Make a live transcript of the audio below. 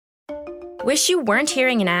Wish you weren't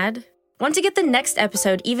hearing an ad? Want to get the next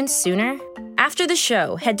episode even sooner? After the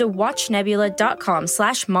show, head to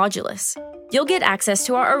watchnebula.com/modulus. You'll get access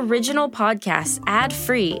to our original podcasts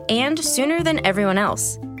ad-free and sooner than everyone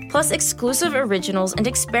else. Plus exclusive originals and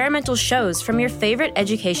experimental shows from your favorite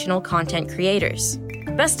educational content creators.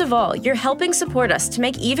 Best of all, you're helping support us to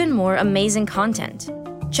make even more amazing content.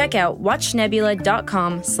 Check out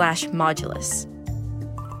watchnebula.com/modulus.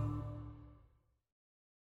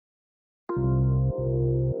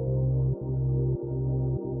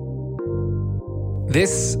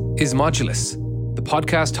 This is Modulus, the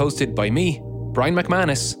podcast hosted by me, Brian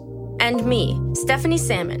McManus. And me, Stephanie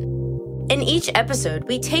Salmon. In each episode,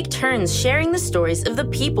 we take turns sharing the stories of the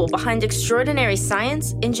people behind extraordinary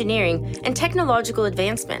science, engineering, and technological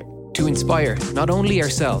advancement. To inspire not only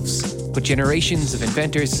ourselves, but generations of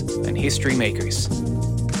inventors and history makers.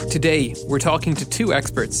 Today, we're talking to two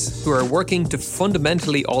experts who are working to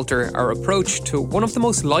fundamentally alter our approach to one of the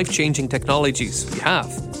most life-changing technologies we have,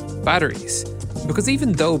 batteries. Because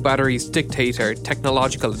even though batteries dictate our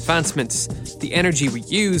technological advancements, the energy we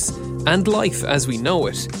use, and life as we know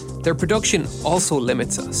it, their production also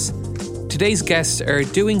limits us. Today's guests are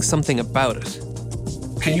doing something about it.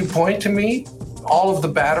 Can you point to me all of the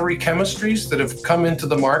battery chemistries that have come into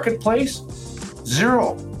the marketplace?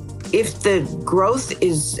 Zero. If the growth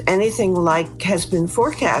is anything like has been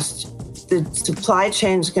forecast, the supply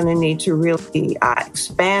chain is going to need to really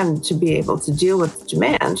expand to be able to deal with the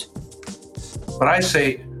demand. But I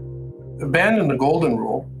say, abandon the golden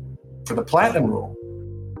rule for the platinum rule.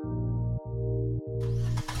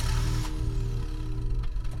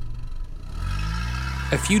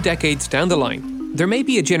 A few decades down the line, there may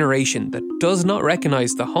be a generation that does not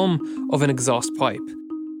recognize the hum of an exhaust pipe.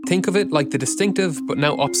 Think of it like the distinctive but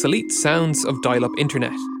now obsolete sounds of dial-up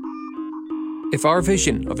internet. If our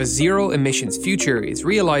vision of a zero-emissions future is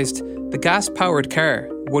realized, the gas-powered car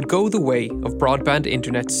would go the way of broadband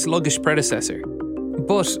internet's sluggish predecessor.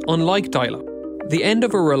 But unlike dial-up, the end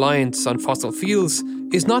of a reliance on fossil fuels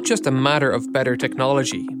is not just a matter of better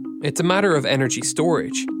technology, it's a matter of energy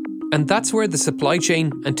storage. And that's where the supply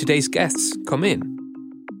chain and today's guests come in.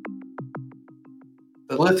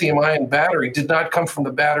 The lithium-ion battery did not come from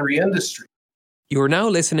the battery industry. You are now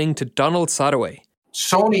listening to Donald Sadoway.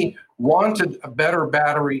 Sony wanted a better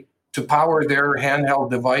battery to power their handheld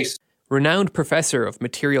device. Renowned professor of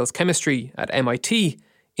materials chemistry at MIT,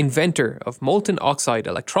 inventor of molten oxide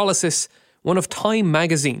electrolysis, one of Time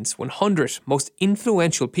magazine's 100 most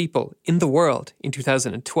influential people in the world in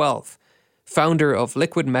 2012, founder of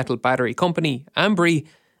liquid metal battery company Ambri,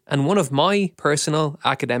 and one of my personal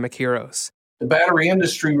academic heroes. The battery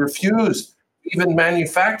industry refused to even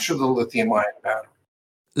manufacture the lithium-ion battery.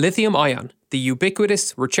 Lithium-ion, the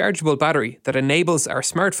ubiquitous rechargeable battery that enables our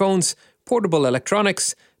smartphones, portable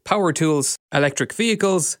electronics, power tools, electric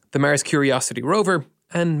vehicles, the Mars Curiosity rover,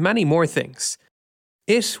 and many more things.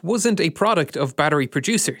 It wasn't a product of battery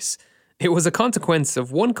producers. It was a consequence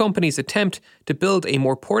of one company's attempt to build a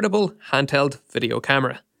more portable, handheld video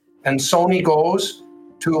camera. And Sony goes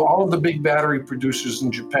to all of the big battery producers in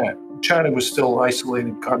Japan. China was still an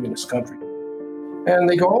isolated communist country. And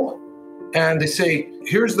they go and they say,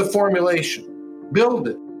 here's the formulation, build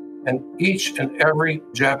it. And each and every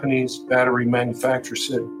Japanese battery manufacturer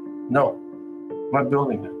said, no, I'm not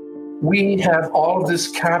building it. We have all of this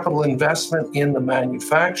capital investment in the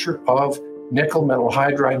manufacture of nickel metal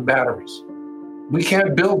hydride batteries. We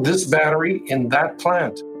can't build this battery in that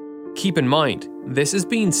plant. Keep in mind, this is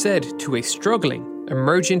being said to a struggling,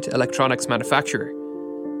 emergent electronics manufacturer.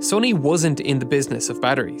 Sony wasn't in the business of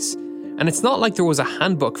batteries, and it's not like there was a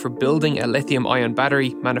handbook for building a lithium-ion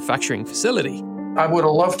battery manufacturing facility. I would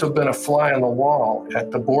have loved to have been a fly on the wall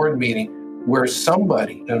at the board meeting where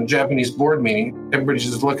somebody, in a Japanese board meeting, everybody's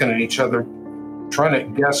just looking at each other, trying to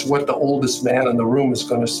guess what the oldest man in the room is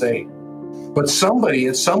going to say. But somebody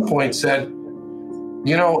at some point said,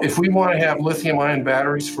 you know, if we want to have lithium-ion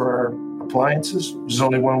batteries for our appliances, there's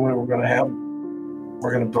only one way we're going to have them.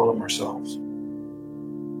 We're going to build them ourselves.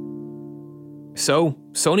 So,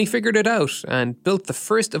 Sony figured it out and built the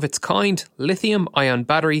first of its kind lithium-ion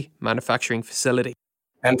battery manufacturing facility.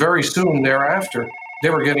 And very soon thereafter, they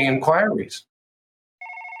were getting inquiries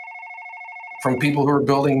from people who were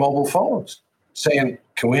building mobile phones, saying,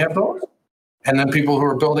 can we have those? And then people who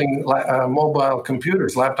were building mobile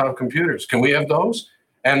computers, laptop computers, can we have those?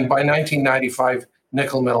 And by 1995,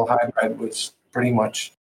 nickel metal hydride was pretty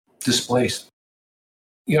much displaced.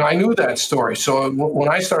 You know, I knew that story. So when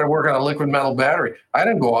I started working on a liquid metal battery, I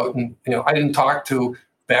didn't go out and, I didn't talk to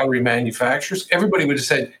battery manufacturers. Everybody would have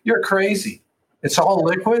said, you're crazy. It's all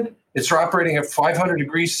liquid. It's operating at 500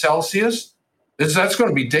 degrees Celsius. That's going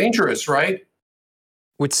to be dangerous, right?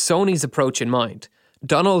 With Sony's approach in mind,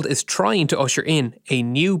 Donald is trying to usher in a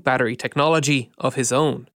new battery technology of his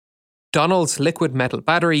own. Donald's liquid metal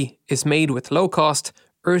battery is made with low-cost,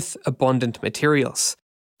 earth-abundant materials.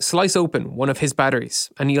 Slice open one of his batteries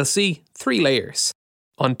and you'll see 3 layers.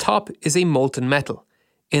 On top is a molten metal,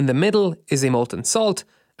 in the middle is a molten salt,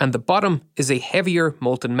 and the bottom is a heavier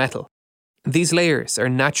molten metal. These layers are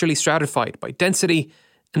naturally stratified by density,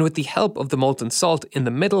 and with the help of the molten salt in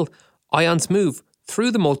the middle, ions move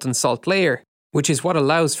through the molten salt layer, which is what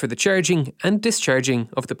allows for the charging and discharging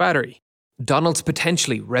of the battery. Donald's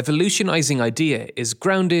potentially revolutionizing idea is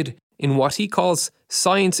grounded in what he calls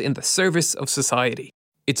science in the service of society.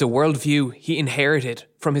 It's a worldview he inherited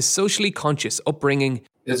from his socially conscious upbringing.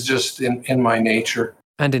 It's just in my nature.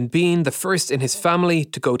 And in being the first in his family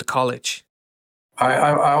to go to college.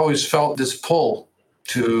 I always felt this pull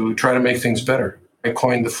to try to make things better. I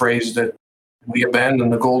coined the phrase that we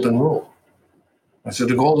abandon the golden rule. I said,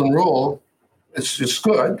 the golden rule, it's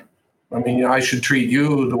good. I mean, I should treat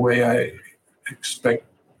you the way I expect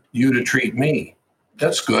you to treat me.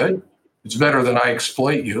 That's good. It's better than I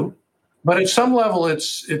exploit you. But at some level,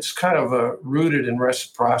 it's kind of rooted in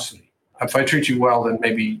reciprocity. If I treat you well, then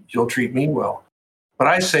maybe you'll treat me well. But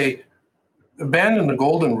I say, abandon the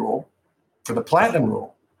golden rule for the platinum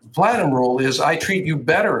rule. The platinum rule is I treat you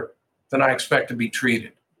better than I expect to be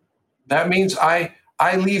treated. That means I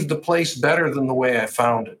leave the place better than the way I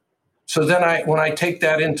found it. So then when I take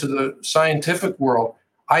that into the scientific world,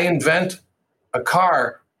 I invent a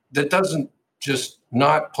car that doesn't just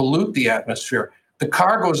not pollute the atmosphere. The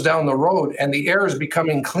car goes down the road and the air is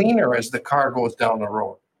becoming cleaner as the car goes down the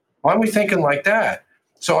road. Why are we thinking like that?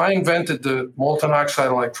 So I invented the molten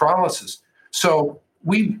oxide electrolysis. So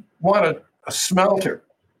we want a smelter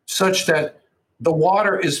such that the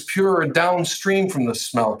water is purer downstream from the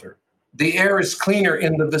smelter. The air is cleaner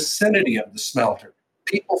in the vicinity of the smelter.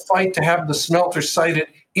 People fight to have the smelter sited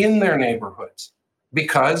in their neighborhoods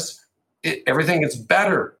because everything is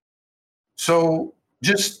better. So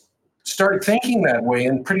just start thinking that way,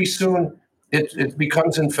 and pretty soon it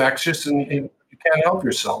becomes infectious and you can't help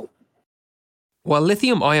yourself. While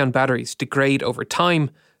lithium-ion batteries degrade over time,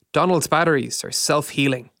 Donald's batteries are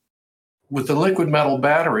self-healing. With the liquid metal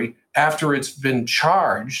battery, after it's been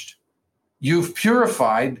charged, you've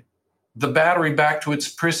purified the battery back to its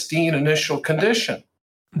pristine initial condition.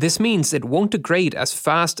 This means it won't degrade as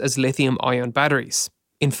fast as lithium-ion batteries.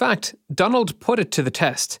 In fact, Donald put it to the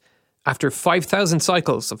test. After 5,000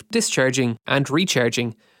 cycles of discharging and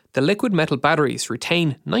recharging, the liquid metal batteries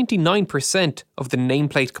retain 99% of the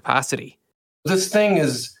nameplate capacity. This thing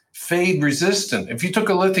is fade resistant. If you took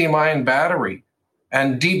a lithium-ion battery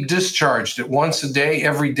and deep discharged it once a day,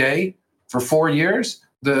 every day, for 4 years,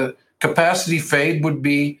 the capacity fade would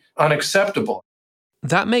be unacceptable.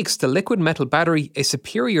 That makes the liquid metal battery a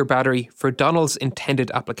superior battery for Donald's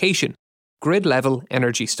intended application, grid-level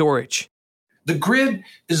energy storage. The grid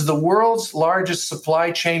is the world's largest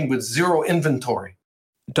supply chain with zero inventory.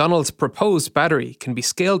 Donald's proposed battery can be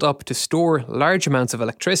scaled up to store large amounts of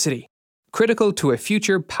electricity, critical to a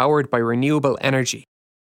future powered by renewable energy.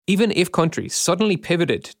 Even if countries suddenly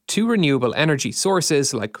pivoted to renewable energy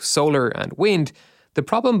sources like solar and wind, the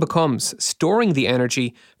problem becomes storing the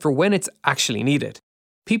energy for when it's actually needed.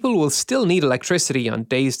 People will still need electricity on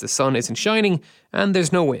days the sun isn't shining and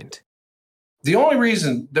there's no wind. The only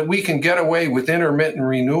reason that we can get away with intermittent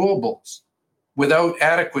renewables without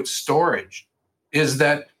adequate storage is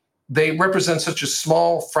that they represent such a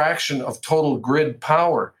small fraction of total grid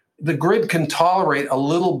power. The grid can tolerate a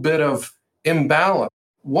little bit of imbalance.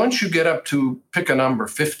 Once you get up to, pick a number,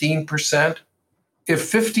 15%,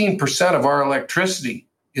 if 15% of our electricity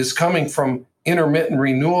is coming from intermittent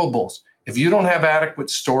renewables, if you don't have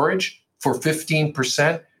adequate storage for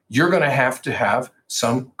 15%, you're going to have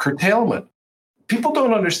some curtailment. People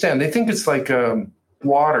don't understand. They think it's like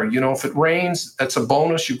water. You know, if it rains, that's a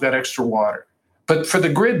bonus. You've got extra water. But for the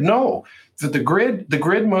grid, no. For the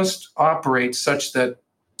grid must operate such that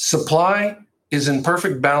supply is in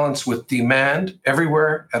perfect balance with demand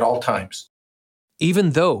everywhere at all times.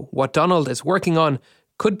 Even though what Donald is working on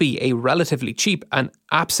could be a relatively cheap and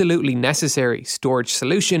absolutely necessary storage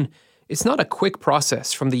solution, it's not a quick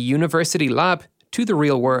process from the university lab to the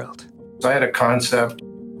real world. I had a concept,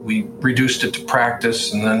 we reduced it to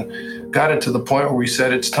practice, and then got it to the point where we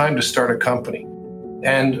said it's time to start a company.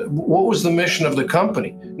 And what was the mission of the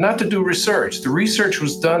company? Not to do research. The research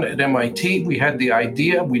was done at MIT. We had the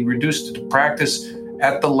idea. We reduced it to practice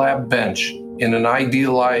at the lab bench in an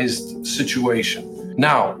idealized situation.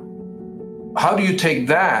 Now, how do you take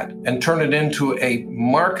that and turn it into a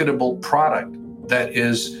marketable product that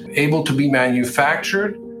is able to be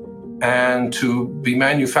manufactured and to be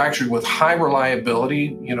manufactured with high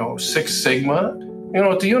reliability, Six Sigma.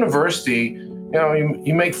 At the university,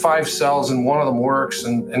 you make 5 cells and one of them works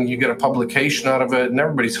and you get a publication out of it and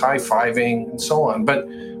everybody's high-fiving and so on.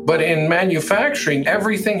 But in manufacturing,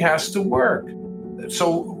 everything has to work.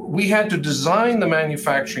 So we had to design the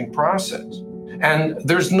manufacturing process. And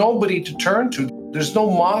there's nobody to turn to. There's no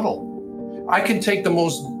model. I can take the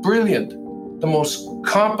most brilliant, the most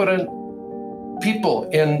competent people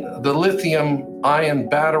in the lithium-ion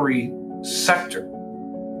battery sector,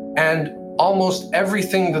 and almost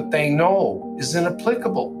everything that they know is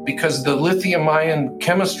inapplicable because the lithium-ion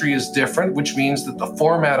chemistry is different, which means that the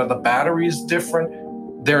format of the battery is different.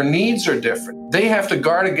 Their needs are different. They have to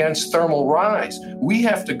guard against thermal rise. We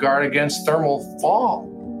have to guard against thermal fall.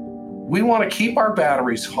 We want to keep our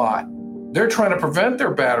batteries hot. They're trying to prevent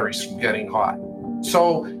their batteries from getting hot.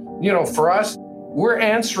 So, for us, we're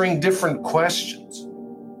answering different questions.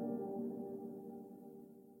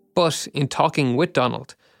 But in talking with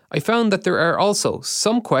Donald, I found that there are also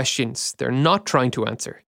some questions they're not trying to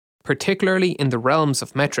answer, particularly in the realms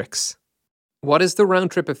of metrics. What is the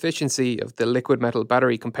round-trip efficiency of the liquid metal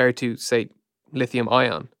battery compared to, say,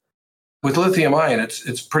 lithium-ion? With lithium-ion,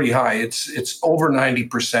 it's pretty high. It's over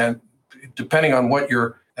 90%, depending on what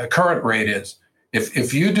your current rate is.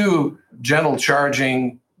 If you do gentle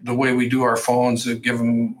charging the way we do our phones, give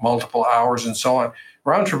them multiple hours and so on,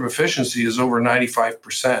 round-trip efficiency is over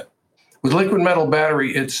 95%. With liquid metal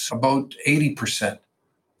battery, it's about 80%,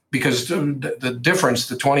 because the difference,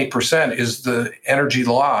 the 20%, is the energy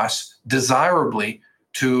loss desirably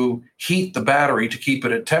to heat the battery to keep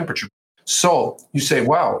it at temperature. So you say,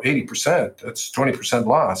 wow, 80%, that's 20%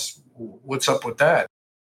 loss. What's up with that?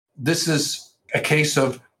 This is a case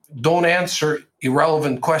of don't answer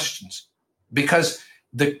irrelevant questions, because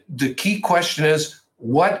the key question is,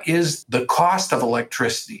 what is the cost of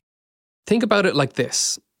electricity? Think about it like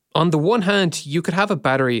this. On the one hand, you could have a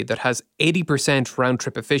battery that has 80%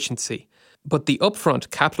 round-trip efficiency, but the upfront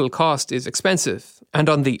capital cost is expensive. And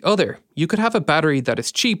on the other, you could have a battery that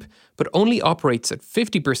is cheap, but only operates at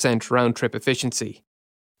 50% round-trip efficiency.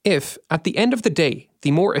 If, at the end of the day,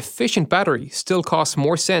 the more efficient battery still costs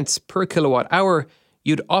more cents per kilowatt hour,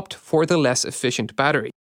 you'd opt for the less efficient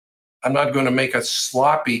battery. I'm not going to make a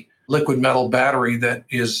sloppy liquid metal battery that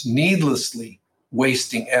is needlessly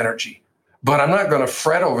wasting energy. But I'm not going to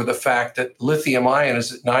fret over the fact that lithium ion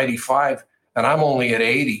is at 95 and I'm only at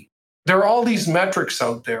 80. There are all these metrics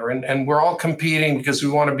out there, and we're all competing because we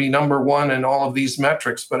want to be number one in all of these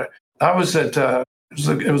metrics. But I was at,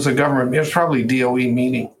 it was a government, it was probably DOE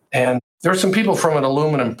meeting, and there were some people from an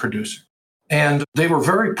aluminum producer. And they were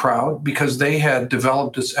very proud because they had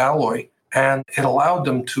developed this alloy and it allowed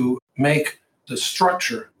them to make the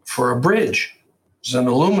structure for a bridge. It was an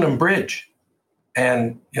aluminum bridge.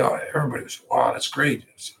 And, everybody was, wow, that's great.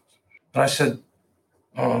 And I said,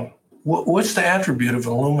 what's the attribute of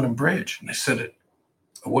an aluminum bridge? And they said, it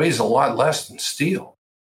weighs a lot less than steel.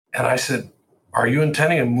 And I said, are you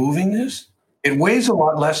intending on moving this? It weighs a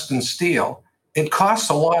lot less than steel. It costs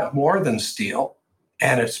a lot more than steel,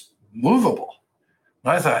 and it's movable.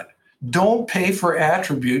 And I thought, don't pay for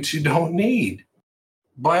attributes you don't need.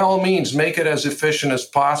 By all means, make it as efficient as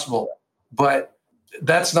possible, but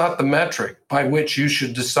that's not the metric by which you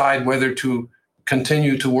should decide whether to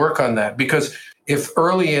continue to work on that. Because if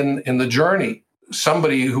early in the journey,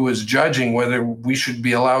 somebody who is judging whether we should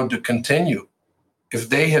be allowed to continue, if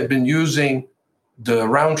they had been using the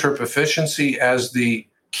round-trip efficiency as the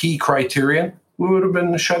key criterion, we would have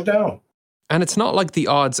been shut down. And it's not like the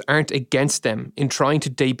odds aren't against them in trying to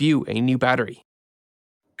debut a new battery.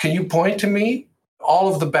 Can you point to me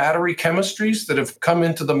all of the battery chemistries that have come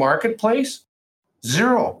into the marketplace?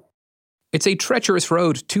 Zero. It's a treacherous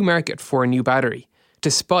road to market for a new battery,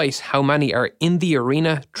 despite how many are in the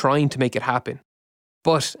arena trying to make it happen.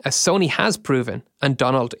 But as Sony has proven, and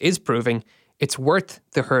Donald is proving, it's worth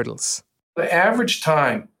the hurdles. The average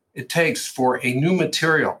time it takes for a new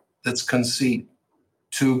material that's conceived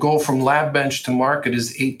to go from lab bench to market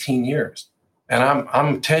is 18 years. And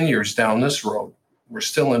I'm 10 years down this road. We're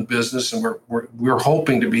still in business, and we're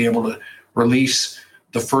hoping to be able to release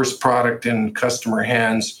the first product in customer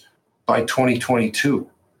hands by 2022.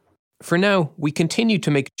 For now, we continue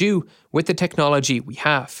to make do with the technology we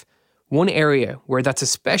have. One area where that's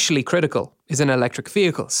especially critical is in electric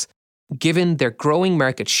vehicles, given their growing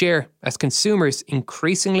market share as consumers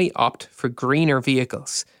increasingly opt for greener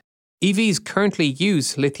vehicles. EVs currently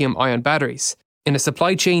use lithium-ion batteries in a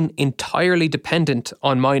supply chain entirely dependent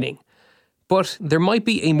on mining. But there might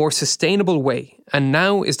be a more sustainable way, and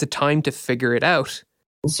now is the time to figure it out.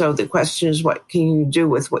 And so the question is, what can you do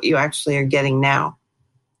with what you actually are getting now?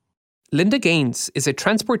 Linda Gaines is a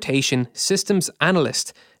transportation systems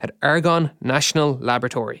analyst at Argonne National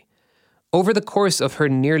Laboratory. Over the course of her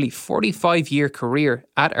nearly 45-year career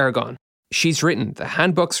at Argonne, she's written the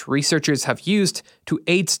handbooks researchers have used to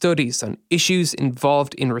aid studies on issues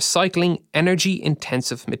involved in recycling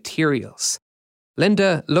energy-intensive materials.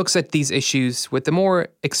 Linda looks at these issues with a more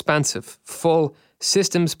expansive, full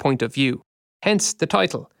systems point of view, hence the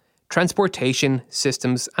title, Transportation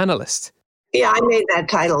Systems Analyst. Yeah, I made that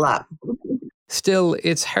title up. Still,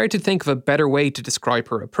 it's hard to think of a better way to describe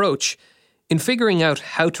her approach in figuring out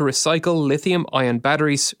how to recycle lithium-ion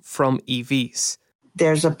batteries from EVs.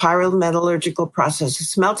 There's a pyrometallurgical process, a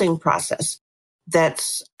smelting process,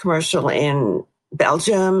 that's commercial in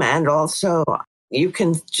Belgium, and also you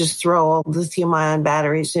can just throw all lithium-ion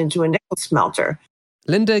batteries into a nickel smelter.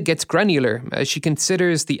 Linda gets granular as she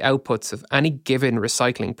considers the outputs of any given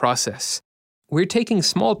recycling process. We're taking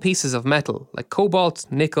small pieces of metal like cobalt,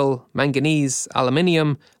 nickel, manganese,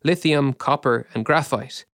 aluminium, lithium, copper, and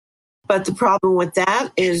graphite. But the problem with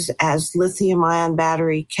that is as lithium-ion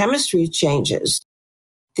battery chemistry changes,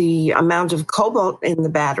 the amount of cobalt in the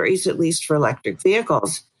batteries, at least for electric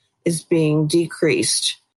vehicles, is being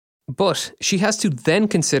decreased. But she has to then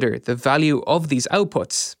consider the value of these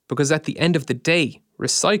outputs, because at the end of the day,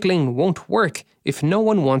 recycling won't work if no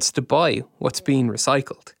one wants to buy what's being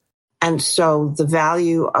recycled. And so the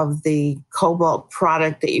value of the cobalt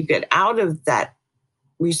product that you get out of that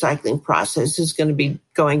recycling process is going to be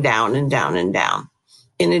going down and down and down.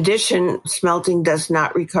 In addition, smelting does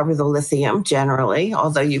not recover the lithium generally,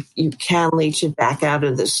 although you can leach it back out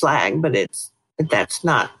of the slag, but that's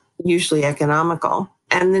not usually economical.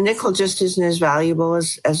 And the nickel just isn't as valuable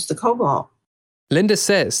as the cobalt. Linda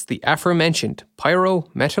says the aforementioned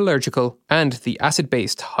pyrometallurgical and the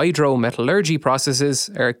acid-based hydrometallurgy processes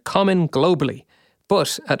are common globally.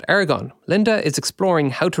 But at Argonne, Linda is exploring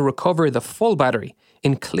how to recover the full battery,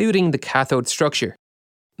 including the cathode structure.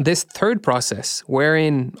 This third process,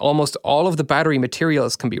 wherein almost all of the battery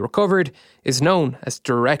materials can be recovered, is known as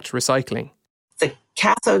direct recycling. The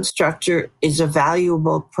cathode structure is a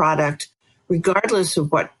valuable product regardless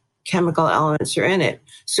of what chemical elements are in it.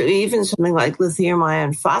 So even something like lithium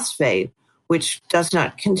iron phosphate, which does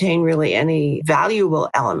not contain really any valuable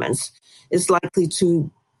elements, is likely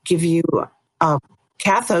to give you a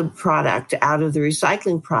cathode product out of the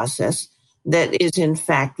recycling process that is in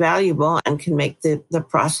fact valuable and can make the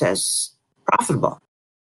process profitable.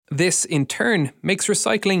 This, in turn, makes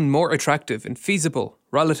recycling more attractive and feasible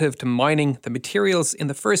relative to mining the materials in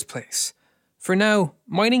the first place. For now,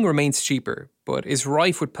 mining remains cheaper, but is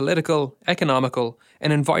rife with political, economical,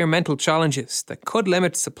 and environmental challenges that could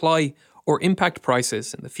limit supply or impact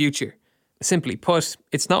prices in the future. Simply put,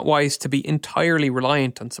 it's not wise to be entirely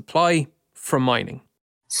reliant on supply from mining.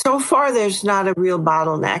 So far, there's not a real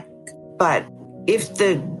bottleneck, but if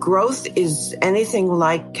the growth is anything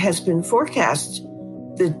like has been forecast,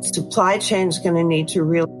 the supply chain is going to need to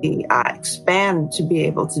really expand to be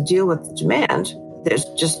able to deal with the demand. There's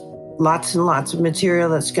just lots and lots of material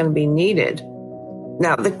that's going to be needed.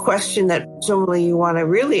 Now, the question that presumably you want to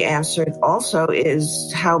really answer also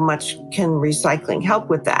is how much can recycling help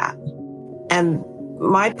with that? And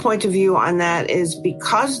my point of view on that is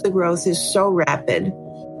because the growth is so rapid,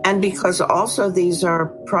 and because also these are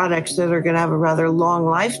products that are going to have a rather long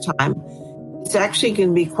lifetime, it's actually going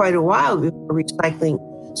to be quite a while before recycling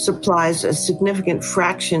supplies a significant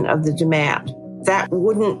fraction of the demand. That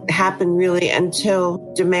wouldn't happen really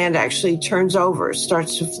until demand actually turns over,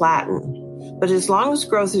 starts to flatten. But as long as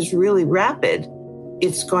growth is really rapid,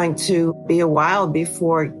 it's going to be a while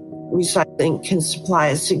before recycling can supply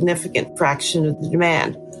a significant fraction of the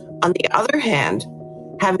demand. On the other hand,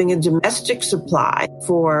 having a domestic supply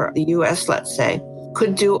for the U.S., let's say,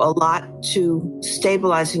 could do a lot to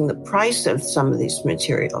stabilizing the price of some of these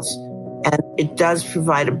materials. And it does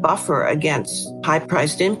provide a buffer against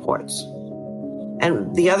high-priced imports.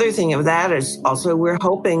 And the other thing of that is also we're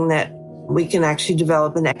hoping that we can actually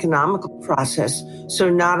develop an economical process.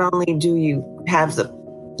 So not only do you have the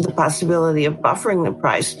possibility of buffering the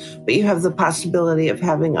price, but you have the possibility of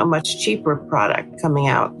having a much cheaper product coming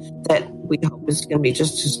out that we hope is going to be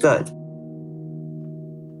just as good.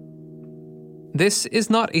 This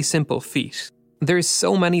is not a simple feat. There's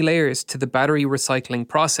so many layers to the battery recycling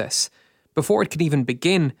process. Before it can even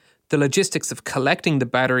begin, the logistics of collecting the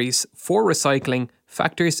batteries for recycling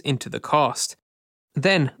factors into the cost.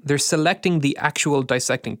 Then there's selecting the actual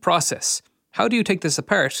dissecting process. How do you take this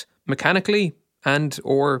apart? Mechanically and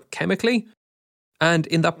or chemically? And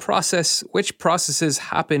in that process, which processes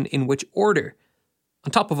happen in which order?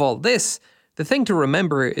 On top of all this, The thing to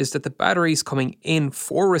remember is that the batteries coming in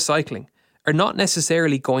for recycling are not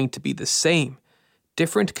necessarily going to be the same.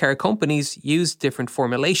 Different car companies use different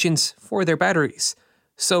formulations for their batteries,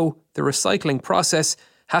 so the recycling process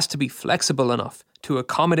has to be flexible enough to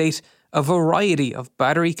accommodate a variety of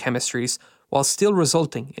battery chemistries while still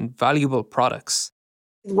resulting in valuable products.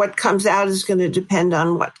 What comes out is going to depend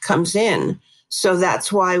on what comes in. So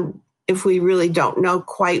that's why if we really don't know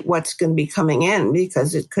quite what's going to be coming in,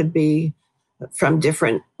 because it could be from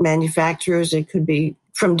different manufacturers, it could be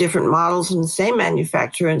from different models in the same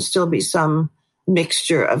manufacturer and still be some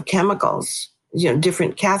mixture of chemicals,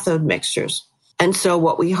 different cathode mixtures. And so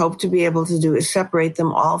what we hope to be able to do is separate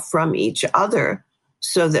them all from each other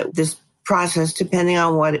so that this process, depending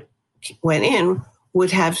on what went in,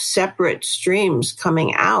 would have separate streams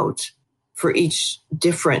coming out for each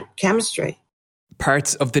different chemistry.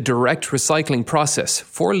 Parts of the direct recycling process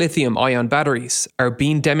for lithium-ion batteries are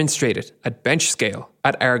being demonstrated at bench scale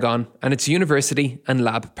at Argonne and its university and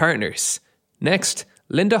lab partners. Next,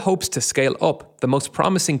 Linda hopes to scale up the most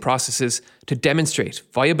promising processes to demonstrate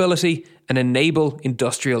viability and enable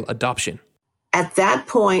industrial adoption. At that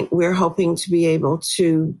point, we're hoping to be able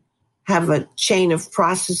to have a chain of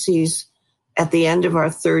processes at the end of our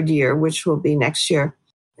third year, which will be next year,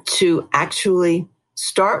 to actually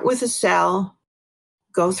start with a cell,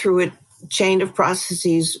 go through a chain of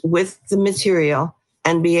processes with the material,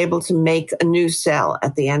 and be able to make a new cell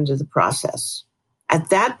at the end of the process. At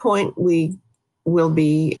that point, we will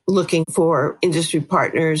be looking for industry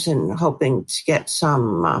partners and hoping to get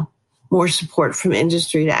some more support from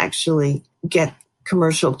industry to actually get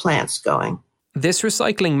commercial plants going. This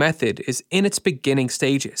recycling method is in its beginning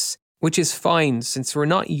stages, which is fine since we're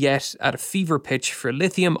not yet at a fever pitch for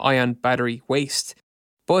lithium-ion battery waste.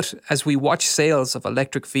 But as we watch sales of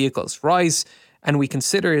electric vehicles rise, and we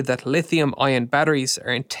consider that lithium-ion batteries are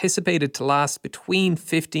anticipated to last between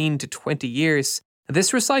 15 to 20 years,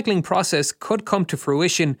 this recycling process could come to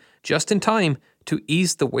fruition just in time to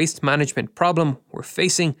ease the waste management problem we're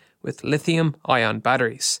facing with lithium-ion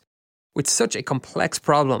batteries. With such a complex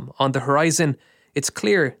problem on the horizon, it's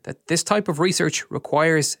clear that this type of research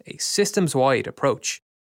requires a systems-wide approach.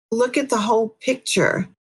 Look at the whole picture,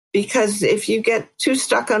 because if you get too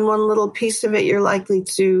stuck on one little piece of it, you're likely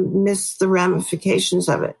to miss the ramifications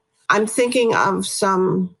of it. I'm thinking of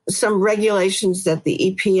some regulations that the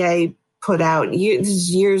EPA put out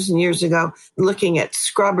years and years ago, looking at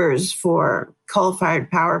scrubbers for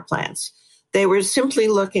coal-fired power plants. They were simply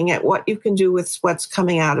looking at what you can do with what's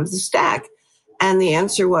coming out of the stack. And the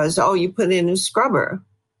answer was, you put in a scrubber.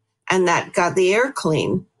 And that got the air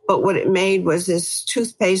clean. But what it made was this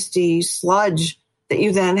toothpastey sludge that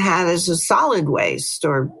you then had as a solid waste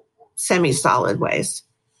or semi-solid waste.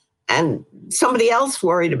 And somebody else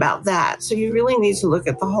worried about that. So you really need to look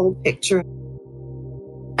at the whole picture.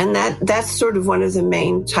 And that's sort of one of the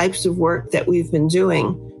main types of work that we've been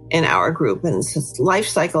doing in our group. And it's life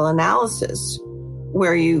cycle analysis,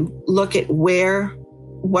 where you look at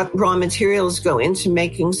what raw materials go into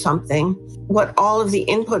making something, what all of the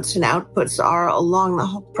inputs and outputs are along the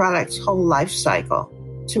whole product's whole life cycle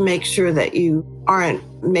to make sure that you aren't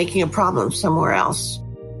making a problem somewhere else.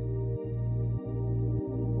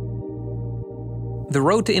 The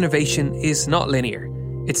road to innovation is not linear.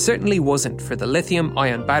 It certainly wasn't for the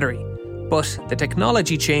lithium-ion battery, but the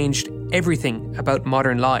technology changed everything about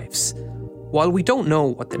modern lives. While we don't know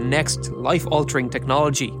what the next life-altering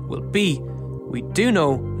technology will be, we do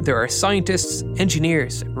know there are scientists,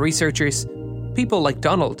 engineers, and researchers, people like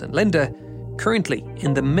Donald and Linda, currently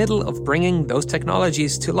in the middle of bringing those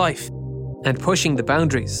technologies to life and pushing the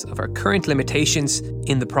boundaries of our current limitations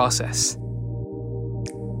in the process.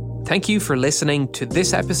 Thank you for listening to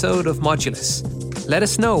this episode of Modulus. Let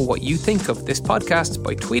us know what you think of this podcast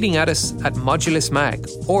by tweeting at us at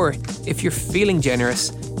ModulusMag, or if you're feeling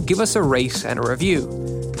generous, give us a rate and a review.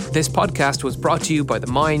 This podcast was brought to you by the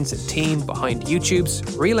minds and team behind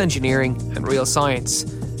YouTube's Real Engineering and Real Science.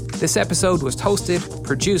 This episode was hosted,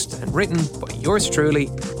 produced and written by yours truly,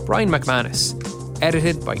 Brian McManus,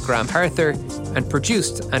 edited by Graham Harther, and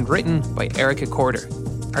produced and written by Erica Corder.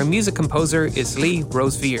 Our music composer is Lee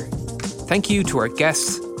Rosevear. Thank you to our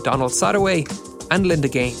guests, Donald Sadoway and Linda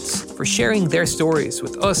Gaines, for sharing their stories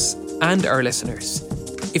with us and our listeners.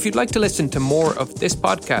 If you'd like to listen to more of this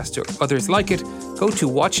podcast or others like it, go to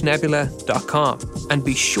watchnebula.com and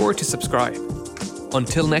be sure to subscribe.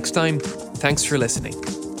 Until next time, thanks for listening.